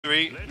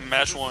3,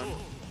 match 1.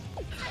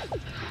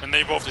 And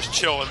they both just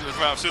chill. As soon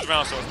as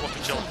round starts, both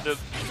just chill.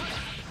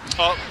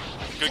 Oh,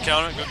 good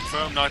counter, good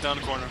confirm, knock down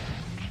the corner.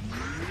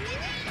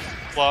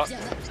 Block.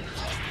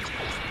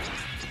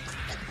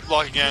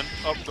 Block again,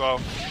 up throw.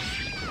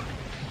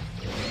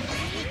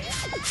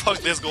 Fuck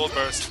this gold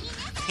burst.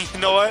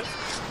 You know what?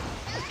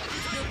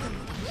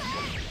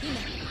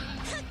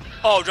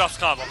 Oh, drops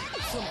the combo.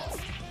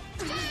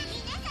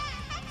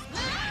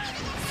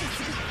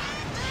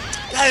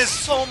 That is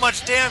so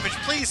much damage.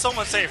 Please,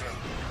 someone save her.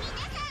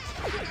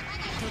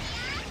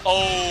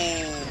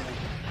 Oh.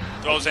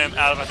 Throws him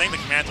out of, I think, the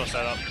Commando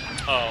setup.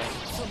 Oh.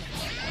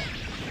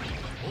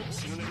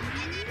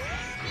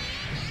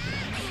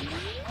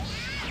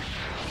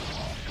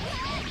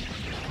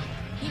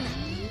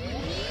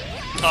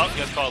 Oh,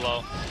 gets caught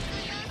low.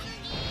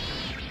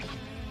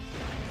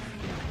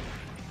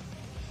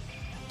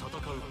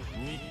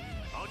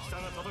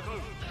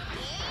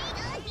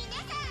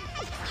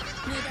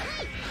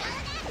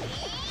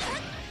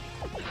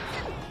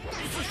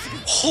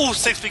 Oh,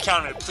 6-speed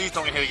counter. Please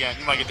don't get hit again.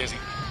 You might get dizzy.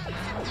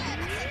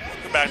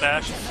 Good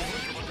backdash.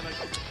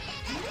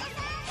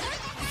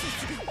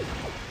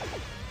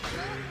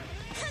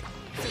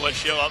 Let's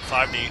shield up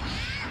 5D.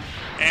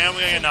 And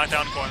we're gonna get knocked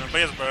down the corner, but he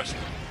has a burst.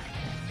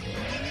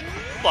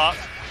 Block.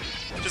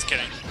 Just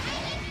kidding.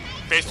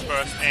 Face the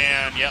burst,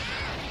 and yep.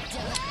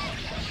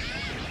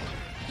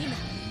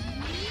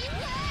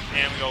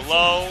 And we go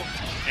low,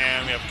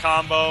 and we have a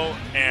combo,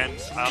 and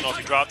I don't know if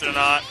he dropped it or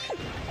not.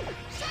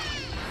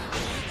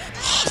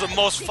 The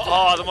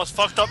most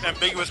fucked up,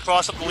 ambiguous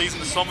cross-up that leads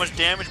into so much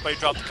damage, but he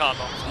dropped the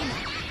combo.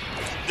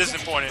 This is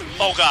important.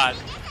 Oh god.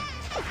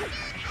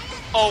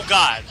 Oh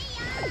god.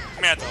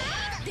 Manto.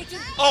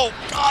 Oh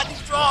god,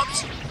 these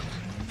drops!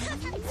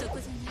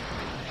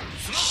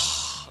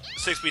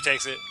 6B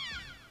takes it.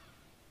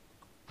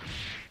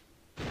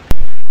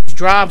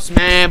 Drops,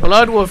 man.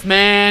 Bloodwolf,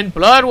 man.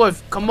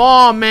 Bloodwolf, come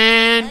on,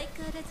 man.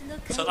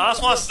 So I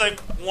just want to say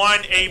one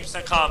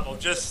 8% combo.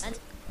 Just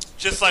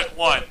like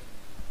one.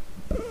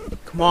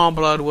 Come on,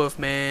 Bloodwolf,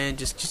 man.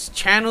 Just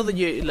channel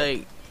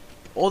like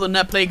all the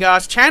net play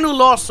guys. Channel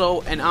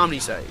Losso and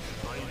Omnisite.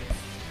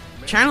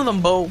 Channel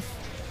them both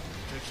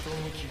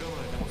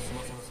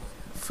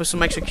for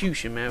some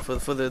execution, man.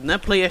 For the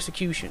net play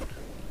execution.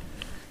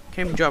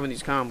 Can't be dropping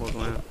these combos,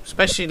 man.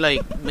 Especially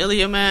like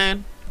Millia,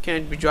 man.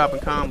 Can't be dropping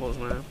combos,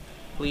 man.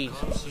 Please.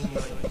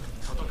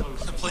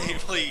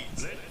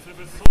 Please.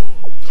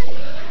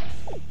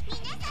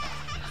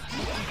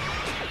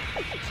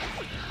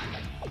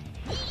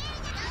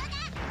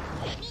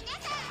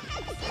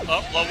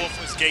 Oh,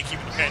 Bloodwolf was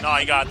gatekeeping. Okay, no,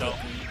 he got it though.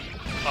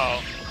 Uh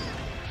oh.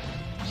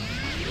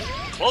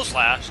 Close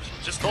slashed.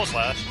 Just close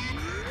slashed.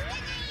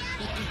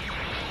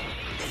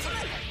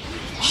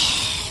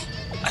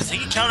 I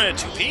think he counted at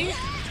 2P?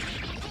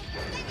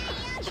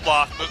 Good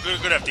block.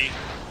 Good FD.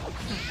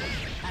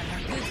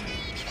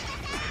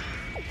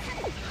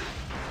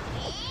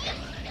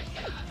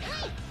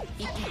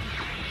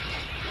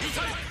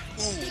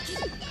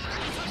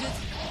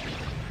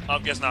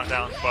 Ooh. Gets knocked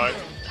down, but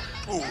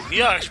ooh,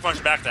 he actually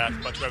punched back that,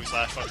 but heavy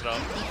slash fucked it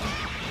up.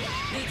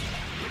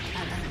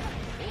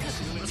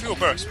 Let's go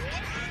burst.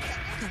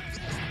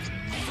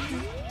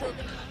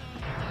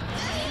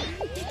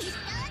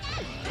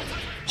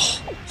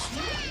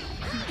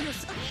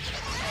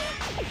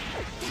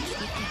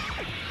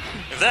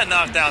 If that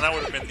knocked down, that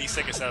would have been the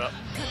sickest setup.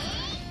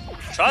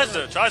 Tries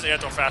to air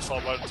throw fast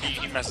fall, but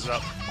he messes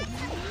up.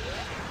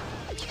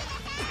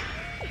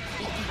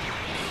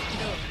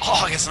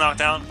 Oh, gets knocked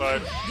down,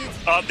 but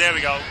oh, there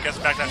we go. Gets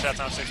back that shot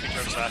down 6-speed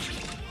turtle slash.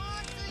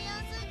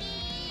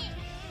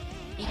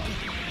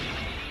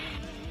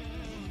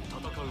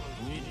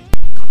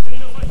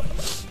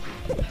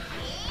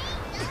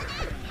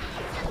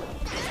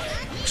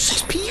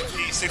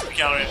 Six-speed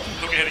counter it.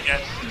 Look at hit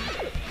again.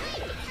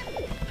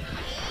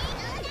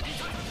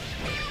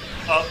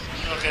 Oh,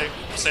 okay.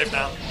 We're safe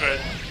now.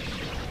 Good.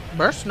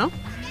 Burst? No?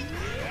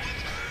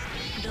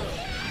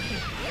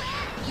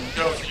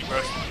 Go, can you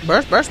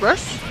burst?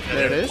 Burst. Yeah,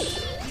 there it is. 2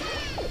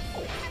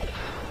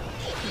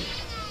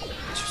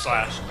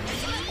 slash.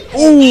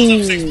 Ooh!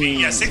 6P.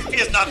 Yeah, 6P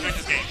is not good in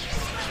this game.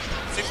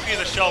 6P is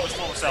a shell of its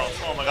former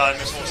self. Oh my god, I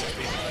missed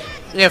 6P.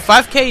 Yeah,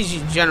 5K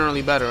is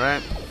generally better,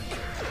 right?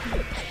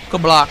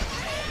 Good block.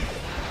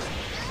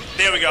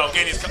 There we go.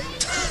 Gainey's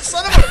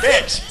son of a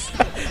bitch!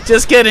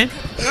 Just kidding.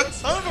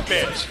 Son of a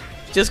bitch!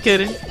 Just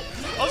kidding.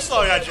 I'm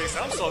sorry,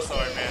 Jason. I'm so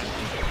sorry, man.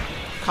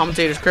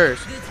 Commentator's curse.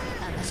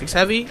 6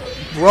 heavy,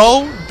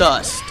 bro,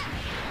 dust.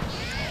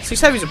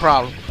 6 heavy's a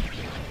problem.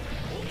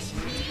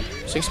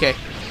 6K.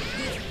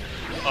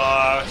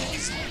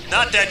 He's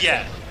not dead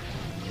yet.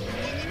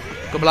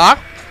 Good block.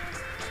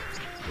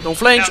 Don't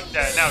flinch. Now he's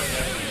dead. Now he's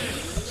dead.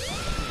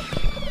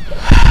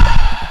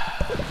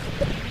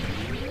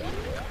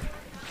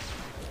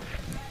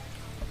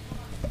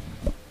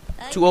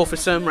 Too old for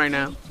Sim right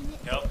now.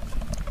 Yep.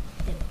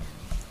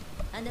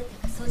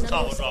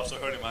 Combo drops are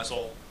hurting my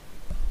soul.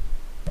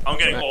 I'm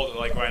getting older,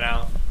 like, right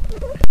now.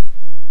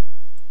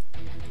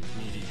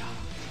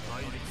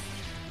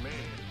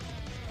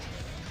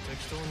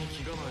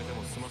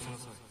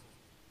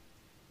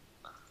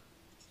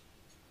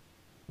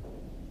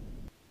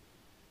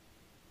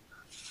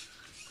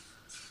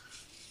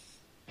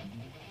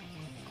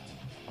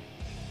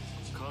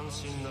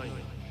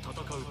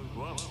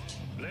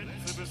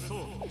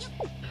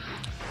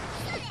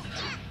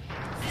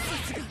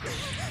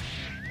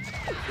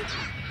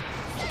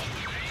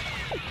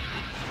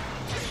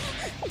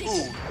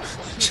 Ooh,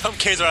 jump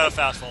K's are out of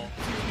fastball.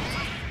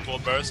 Full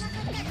burst.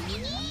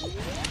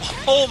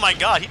 Oh my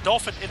god, he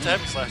dolphin into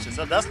heavy slashes.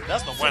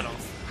 That's no bueno.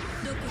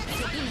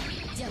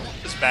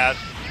 It's bad.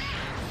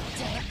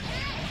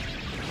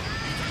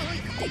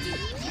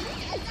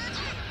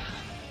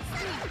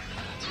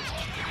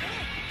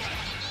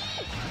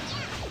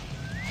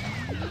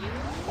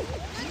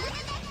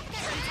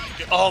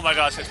 Oh my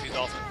god, 6-speed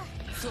dolphin.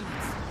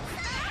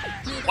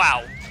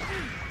 Wow.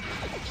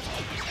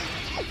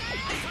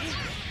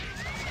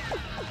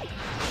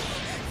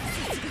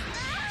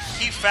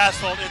 He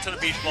fastballed into the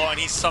beach ball and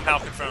he somehow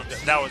confirmed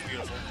it. That was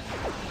beautiful.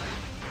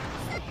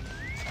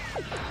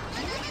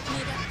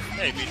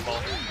 Hey, beach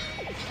ball.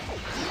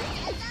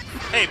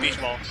 Hey,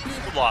 beach ball.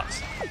 Good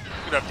blocks.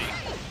 Good FD.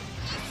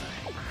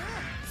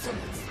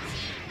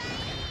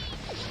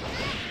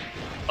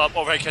 Up,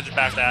 overhead catch and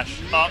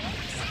backdash. Up.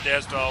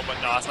 There's throw, but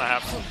no, that's not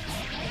happening.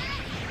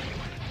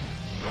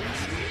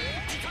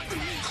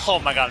 Oh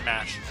my god,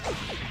 mash.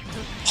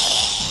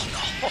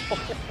 Oh,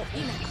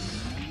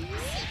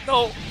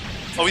 no. No.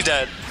 Oh, he's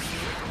dead.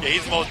 Yeah,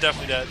 he's most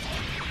definitely dead.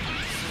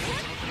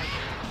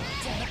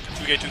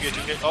 2K, 2K,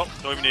 2K. Oh,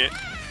 don't even need it.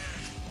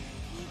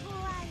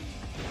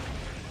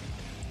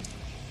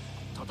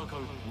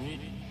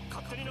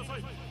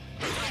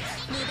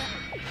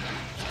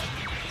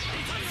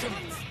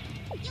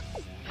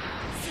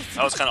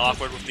 That was kind of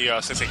awkward with the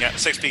 6P.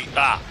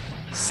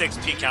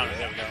 6P counter.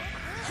 There we go.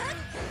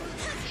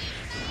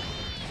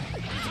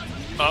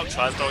 Oh,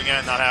 tries to throw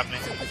again. Not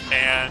happening.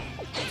 And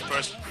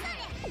burst.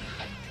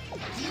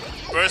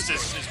 Burst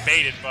is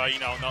baited, but you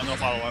know, no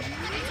follow up.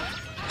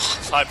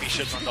 5P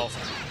shits on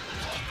Dolphin.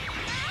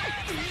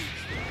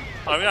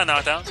 Oh, we got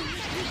knocked out.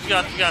 We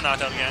got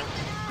knocked out again.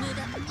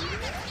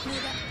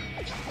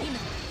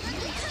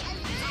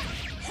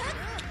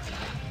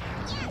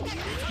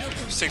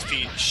 Six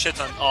P shits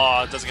on.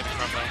 Oh, doesn't get the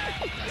crumb though.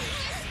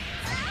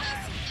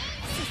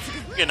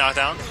 We get knocked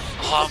down.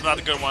 Oh, not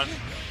a good one.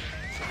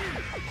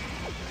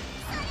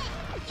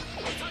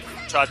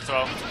 Tried to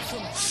throw.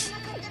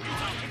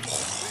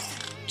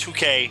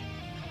 2K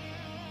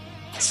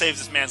saves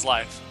this man's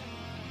life.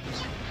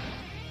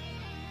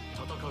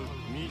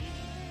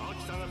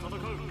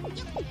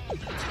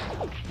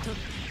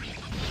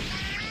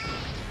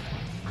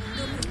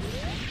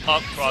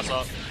 Up, cross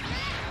up.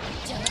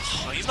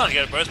 Oh, he's not gonna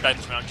get a burst back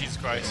this round, Jesus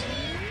Christ.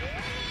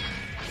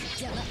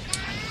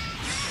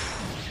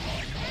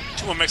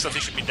 2 more mix-ups,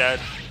 he should be dead.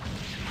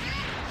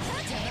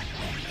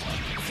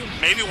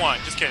 Maybe 1,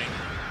 just kidding.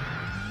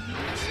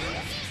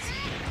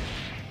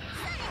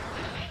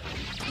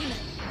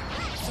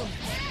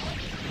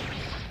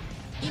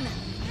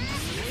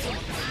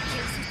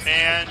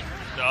 And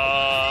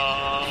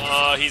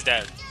he's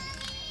dead.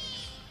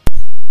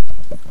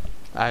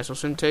 Alright, so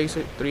Sim takes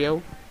it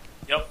 3-0.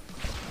 Yep.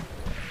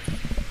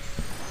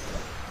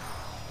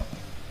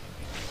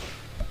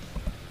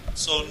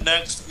 So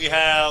next we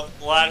have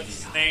Black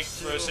Snake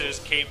versus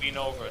KB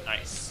Nova.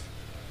 Nice.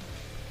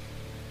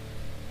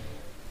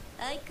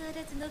 相変わ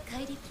らずの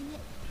怪力ね。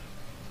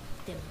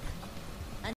でも